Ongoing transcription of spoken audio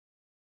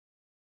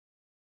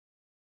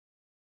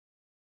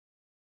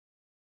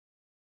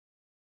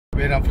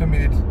Wait after a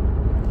minute.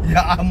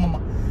 Yeah,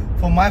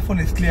 for my phone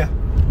it's clear.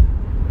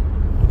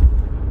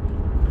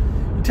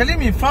 You're telling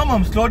me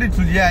from slowed it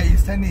to he's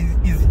standing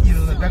is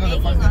on the back of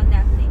the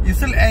front. He's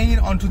still hanging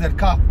onto that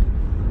car.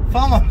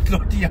 From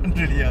slowed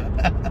 100 here.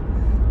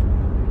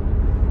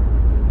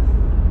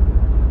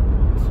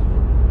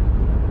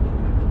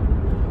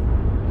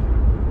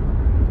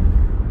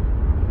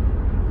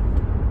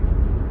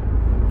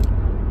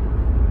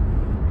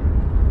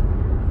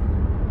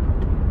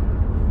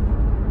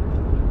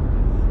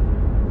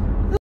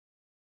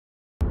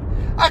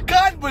 I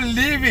can't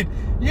believe it.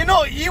 You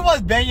know, he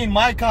was banging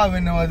my car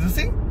when I was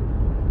listening.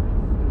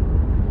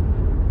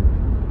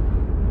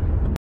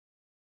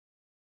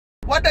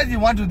 What does he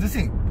want to do this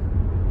thing?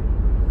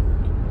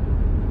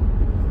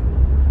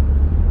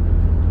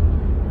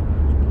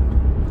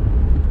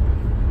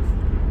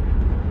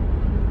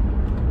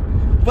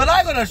 But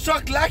I got a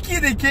shock. Lucky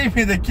they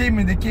came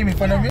in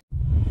front of me.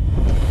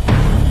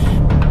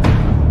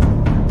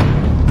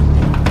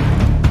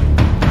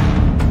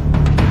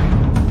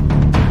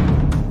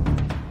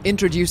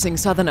 Introducing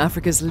Southern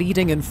Africa's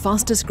leading and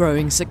fastest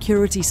growing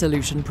security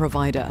solution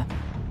provider.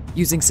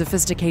 Using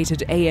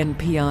sophisticated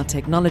ANPR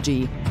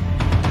technology,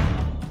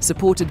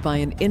 supported by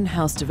an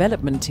in-house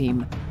development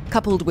team,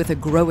 coupled with a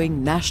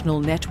growing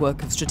national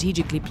network of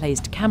strategically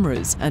placed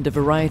cameras and a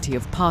variety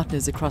of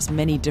partners across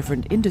many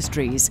different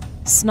industries,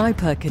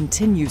 SNIPR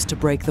continues to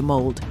break the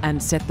mold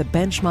and set the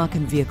benchmark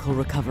in vehicle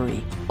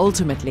recovery,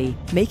 ultimately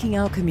making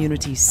our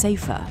communities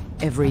safer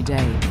every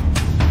day.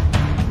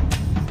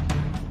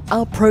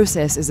 Our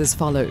process is as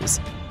follows.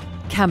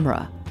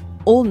 Camera.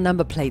 All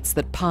number plates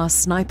that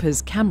pass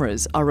SNIPR's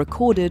cameras are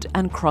recorded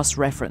and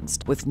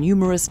cross-referenced with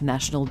numerous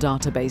national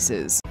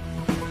databases.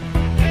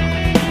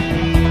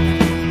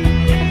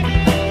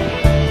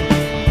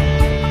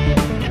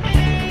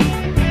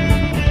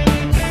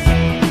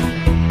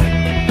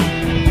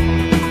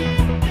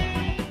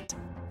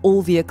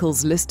 All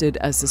vehicles listed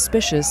as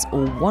suspicious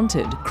or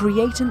wanted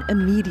create an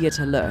immediate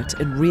alert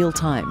in real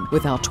time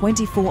with our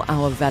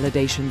 24-hour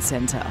validation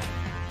center.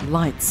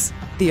 Lights.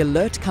 The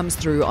alert comes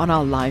through on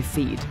our live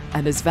feed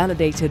and is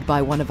validated by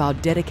one of our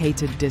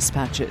dedicated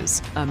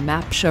dispatchers. A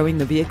map showing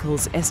the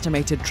vehicle's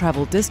estimated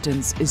travel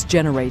distance is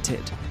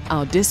generated.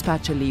 Our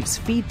dispatcher leaves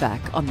feedback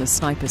on the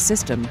SNIPR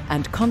system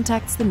and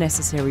contacts the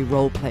necessary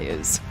role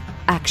players.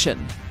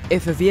 Action.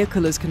 If a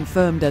vehicle is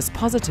confirmed as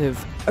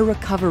positive, a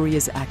recovery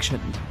is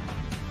actioned.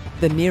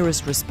 The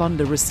nearest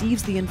responder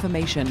receives the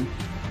information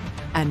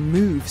and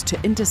moves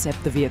to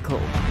intercept the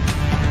vehicle.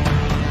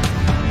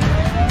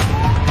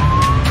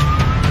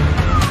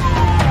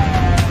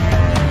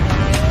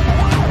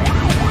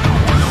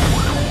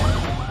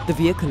 The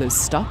vehicle is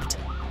stopped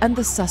and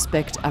the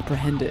suspect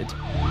apprehended.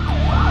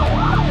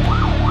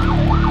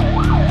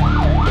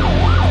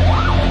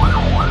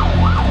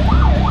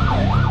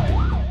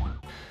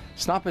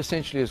 SNIPR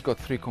essentially has got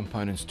three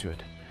components to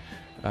it.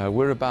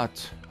 We're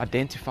about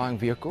identifying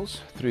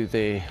vehicles through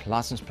their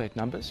license plate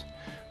numbers.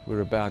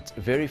 We're about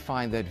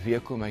verifying that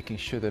vehicle, making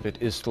sure that it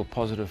is still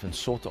positive and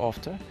sought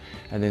after.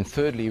 And then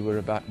thirdly, we're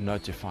about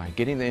notifying,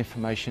 getting the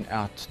information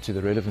out to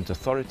the relevant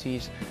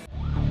authorities.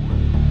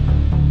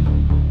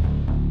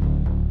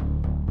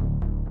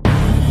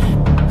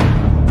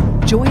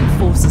 Join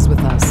forces with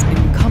us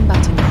in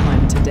combating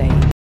crime today.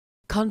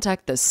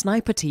 Contact the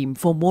SNIPR team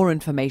for more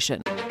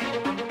information.